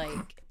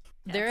 Like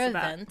their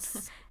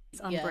events.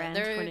 It's on brand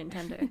for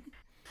Nintendo.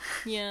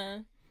 Yeah.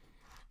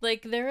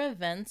 Like their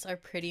events are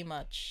pretty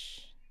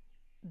much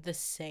the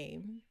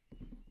same.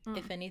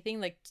 If anything,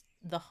 like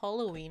the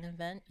Halloween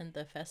event and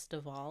the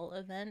festival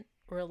event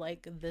were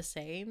like the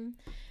same.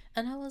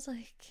 And I was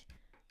like,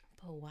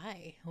 but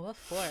why? What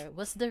for?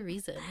 What's the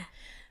reason?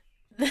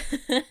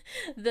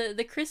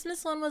 The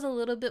Christmas one was a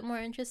little bit more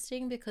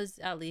interesting because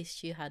at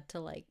least you had to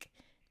like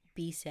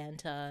be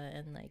Santa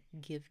and like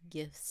give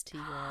gifts to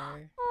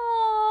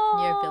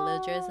your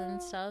villagers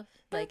and stuff.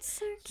 Like that's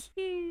so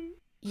cute.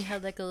 You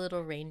had like a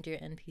little reindeer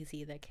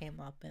NPC that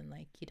came up and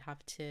like you'd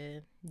have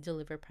to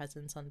deliver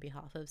presents on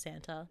behalf of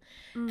Santa.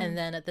 And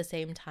then at the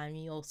same time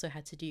you also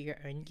had to do your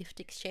own gift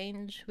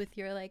exchange with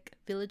your like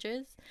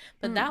villagers.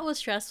 But that was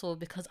stressful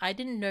because I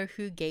didn't know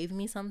who gave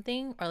me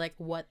something or like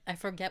what, I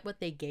forget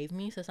what they gave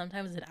me. So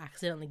sometimes I'd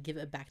accidentally give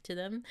it back to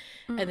them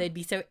and they'd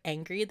be so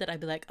angry that I'd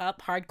be like,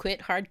 up, hard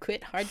quit,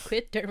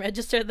 don't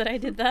register that I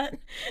did that.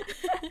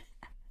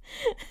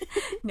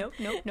 Nope.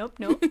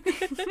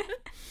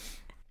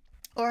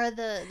 Or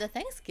the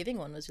Thanksgiving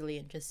one was really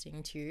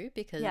interesting too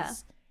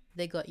because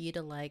they got you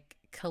to like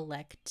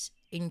collect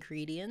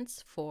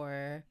ingredients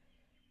for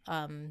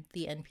the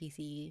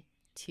NPC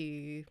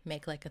to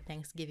make like a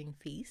Thanksgiving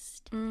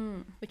feast,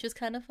 which was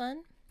kind of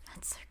fun.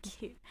 That's so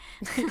cute.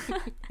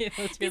 It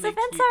was really These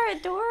events cute. are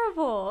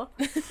adorable.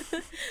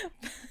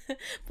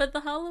 But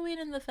the Halloween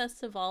and the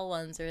festival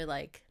ones are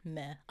like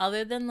meh.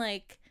 Other than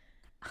like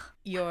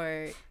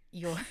your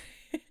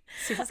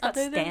Susan's got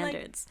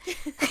standards.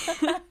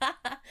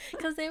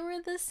 Because they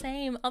were the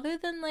same. Other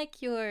than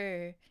like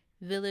your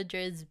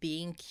villagers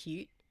being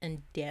cute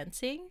and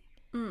dancing,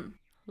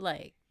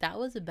 like that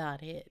was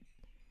about it.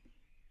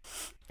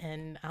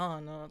 And I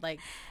don't know, like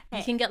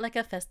you can get like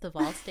a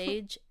festival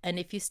stage, and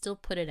if you still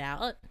put it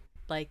out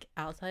like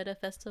outside a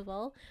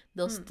festival,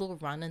 they'll still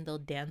run and they'll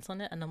dance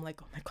on it, and I'm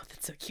like, oh my god,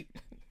 that's so cute.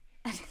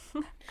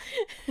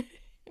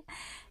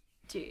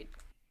 Dude,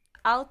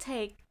 I'll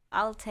take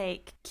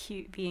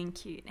cute being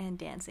cute and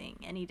dancing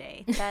any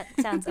day. That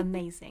sounds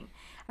amazing.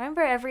 I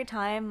remember every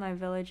time my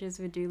villagers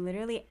would do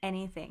literally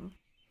anything.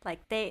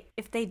 Like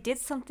if they did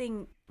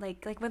something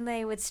like when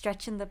they would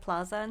stretch in the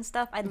plaza and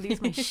stuff, I'd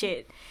lose my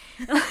shit.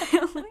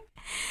 I'm like,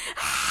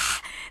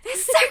 they're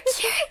so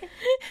cute.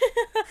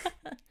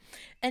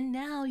 And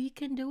now you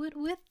can do it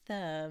with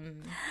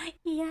them.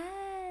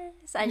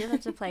 Yes. I just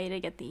have to play to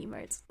get the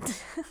emotes.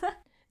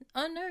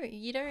 Oh no,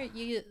 you don't.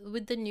 You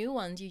with the new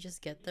ones, you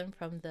just get them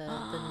from the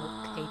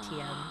Nook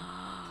ATM.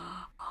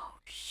 Oh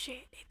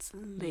shit, it's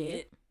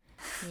lit.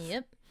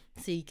 Yep.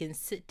 So you can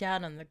sit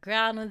down on the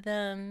ground with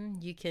them.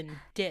 You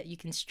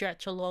can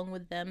stretch along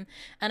with them,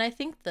 and I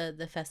think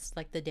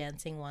the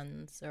dancing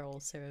ones are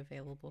also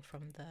available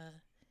from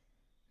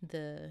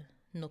the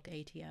Nook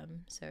ATM.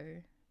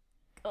 So.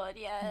 God,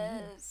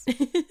 yes.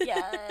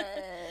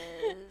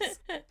 Yes.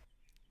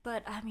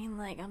 But I mean,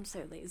 like, I'm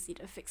so lazy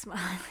to fix my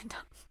island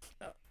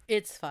up.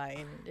 It's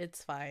fine.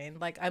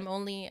 Like I'm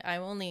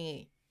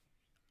only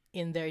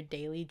in there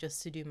daily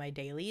just to do my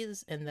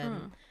dailies, and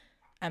then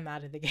I'm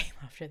out of the game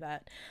after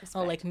that. Respect.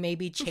 I'll like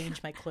maybe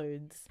change my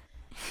clothes.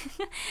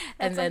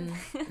 And then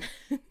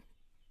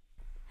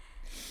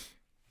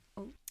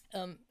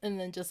and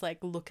then just like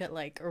look at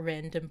like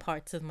random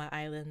parts of my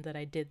island that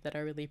I did that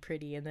are really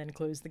pretty and then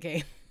close the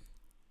game.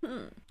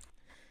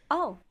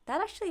 Oh,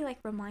 that actually like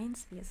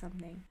reminds me of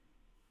something.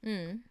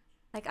 Mm.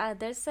 Like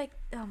there's like,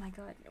 oh my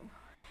god,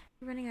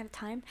 we're running out of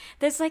time.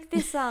 There's like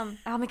this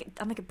I'll make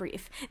it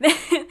brief.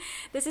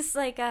 This is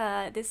like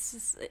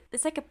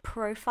it's like a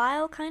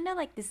profile, kind of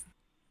like this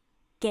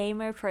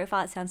gamer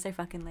profile. It sounds so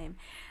fucking lame.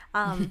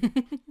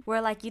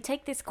 Where like you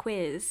take this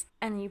quiz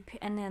and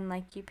then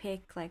like you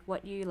pick like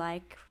what you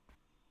like,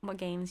 what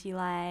games you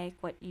like,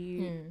 what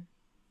you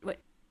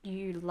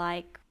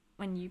like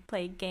when you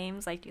play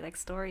games. Like, do you like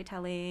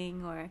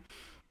storytelling or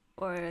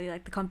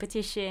like the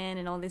competition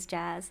and all this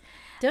jazz?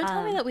 Don't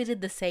tell me that we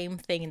did the same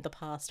thing in the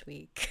past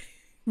week.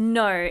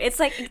 No, it's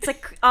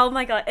like oh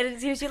my god,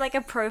 it's usually like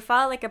a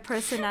profile, like a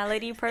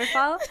personality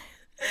profile.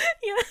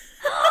 Yeah.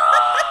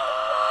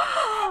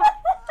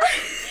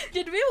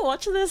 Did we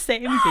watch the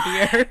same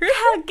video?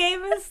 How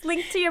gamers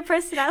link to your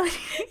personality.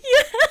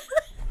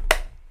 Yeah.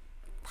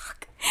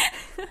 Fuck.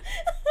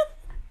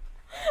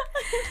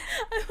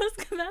 I was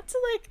about to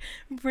like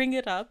bring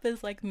it up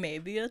as like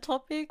maybe a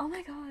topic. Oh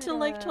my god. To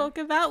like talk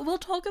about. We'll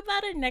talk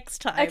about it next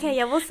time. Okay,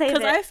 yeah, we'll save it.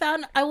 Because I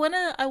found I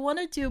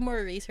wanna do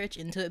more research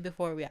into it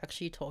before we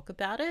actually talk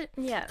about it.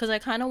 Yeah. Because I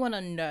kind of want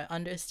to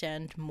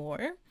understand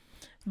more.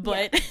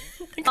 But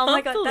yeah. Oh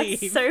my god,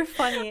 that's so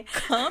funny.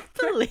 Can't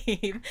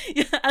believe.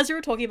 Yeah, as we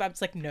were talking about,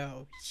 it's like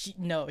no, she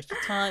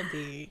can't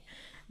be.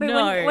 Wait,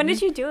 no. When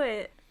did you do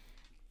it?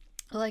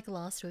 Like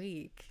last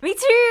week. Me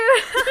too.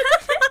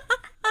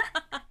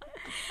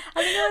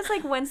 I think it was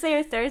like Wednesday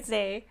or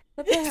Thursday.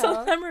 What the hell?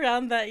 Sometime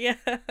around that, yeah.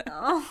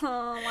 Oh,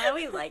 why are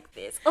we like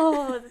this?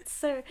 Oh, that's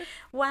so...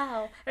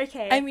 Wow.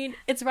 Okay. I mean,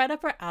 it's right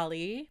up our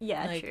alley.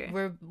 Yeah, like,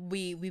 true.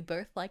 We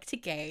both like to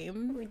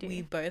game. We do.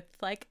 We both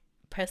like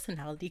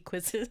personality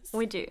quizzes.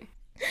 We do.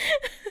 Oh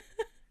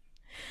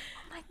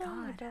my god. Oh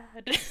my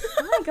god.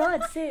 Oh my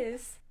god,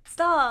 sis.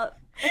 Stop.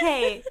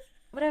 Okay.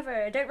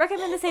 Whatever. Don't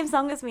recommend the same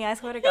song as me, I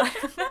swear to god.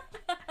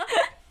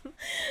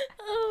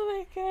 Oh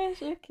my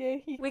gosh,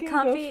 okay. We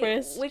can't be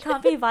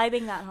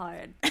vibing that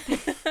hard.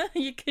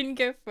 You can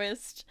go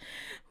first.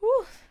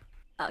 Whew.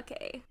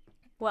 Okay.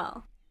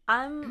 Well,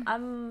 song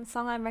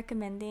I'm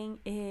recommending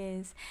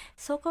is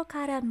Soko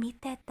Kara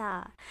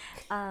Miteta.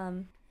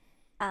 And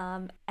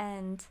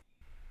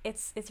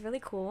it's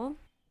really cool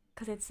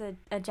because it's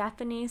a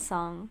Japanese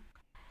song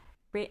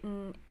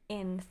written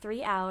in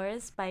 3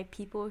 hours by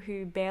people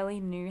who barely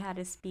knew how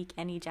to speak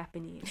any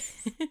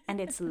Japanese.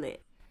 And it's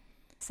lit.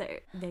 So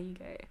there you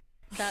go.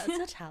 That's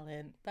a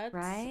talent. That's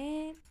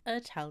right? A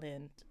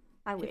talent.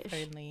 I wish. If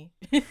only.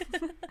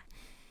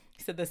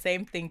 So the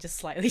same thing, just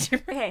slightly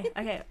different.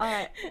 Okay,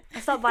 alright.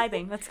 Stop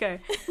vibing. Let's go.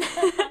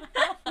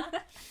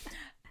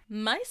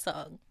 My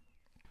song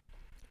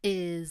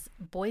is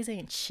Boys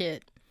Ain't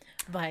Shit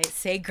by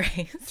Say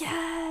Grace.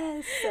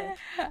 Yes!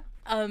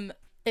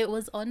 It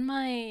was on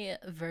my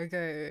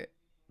Virgo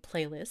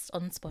playlist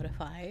on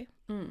Spotify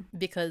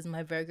because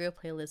my Virgo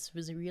playlist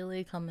was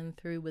really coming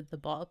through with the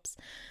bops,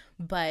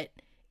 but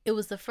it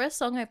was the first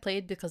song I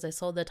played because I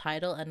saw the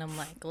title and I'm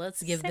like,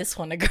 let's give this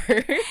one a go.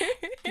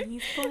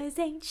 These boys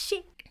ain't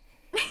shit.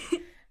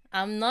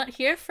 I'm not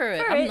here for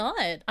it.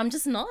 I'm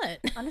just not.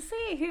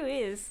 Honestly, who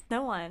is?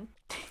 No one.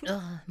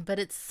 Ugh, but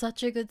it's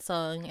such a good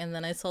song, and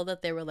then I saw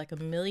that there were like a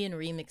million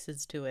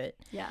remixes to it.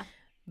 Yeah.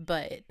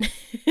 But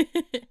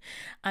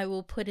I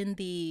will put in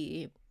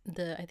the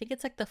I think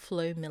it's like the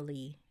Flo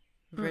Milli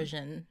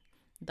version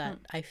that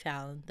I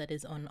found that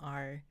is on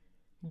our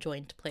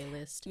joint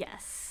playlist.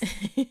 Yes.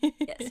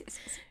 Yes.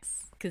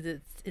 Because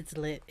it's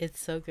lit. It's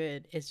so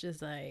good. It's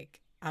just like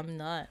I'm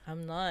not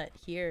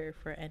here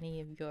for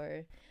any of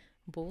your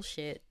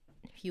bullshit.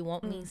 If you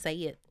want me, say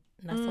it.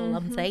 That's all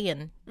I'm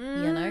saying.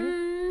 You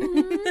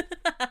know?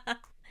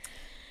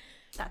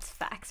 That's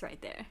facts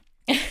right there.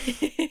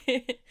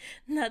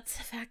 That's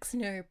facts,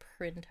 no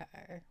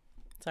printer.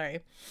 Sorry.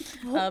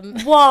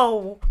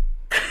 Whoa.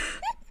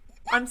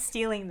 I'm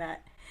stealing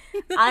that.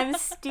 You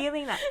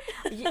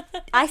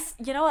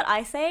know what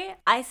I say?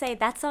 I say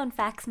that's on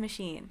fax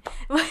machine.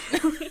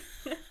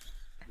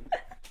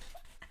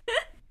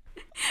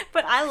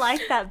 But I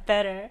like that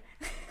better.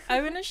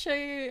 I'm gonna show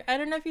you. I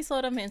don't know if you saw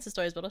it on my Insta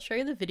stories, but I'll show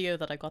you the video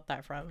that I got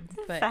that from.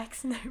 But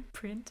fax no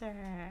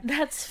printer.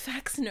 That's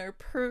fax no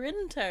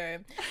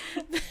printer.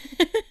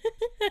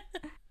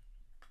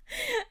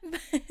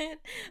 But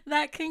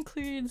that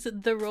concludes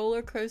the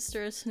roller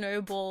coaster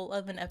snowball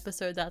of an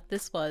episode that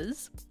this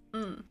was.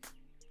 It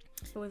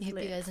was I hope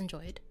lit. you guys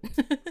enjoyed.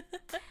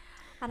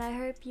 And I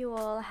hope you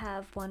all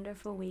have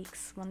wonderful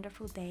weeks,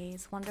 wonderful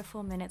days,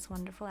 wonderful minutes,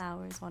 wonderful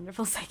hours,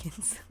 wonderful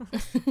seconds.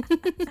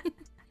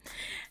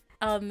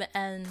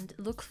 And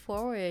look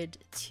forward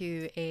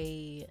to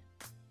a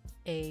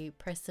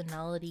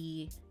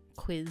personality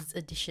quiz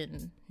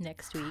edition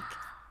next week.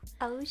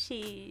 Oh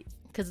shit.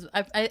 Because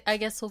I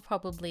guess we'll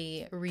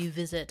probably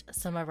revisit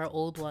some of our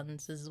old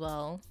ones as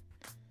well.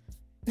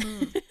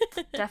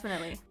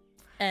 Definitely.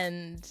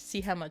 And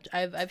see how much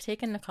I've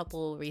taken a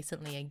couple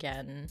recently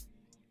again,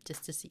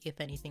 just to see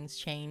if anything's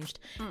changed.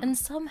 And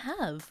some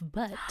have,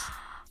 but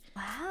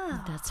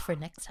wow, that's for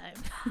next time.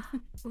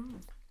 Ooh.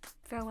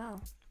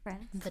 Farewell,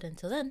 friends. But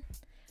until then,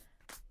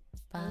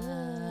 Bye.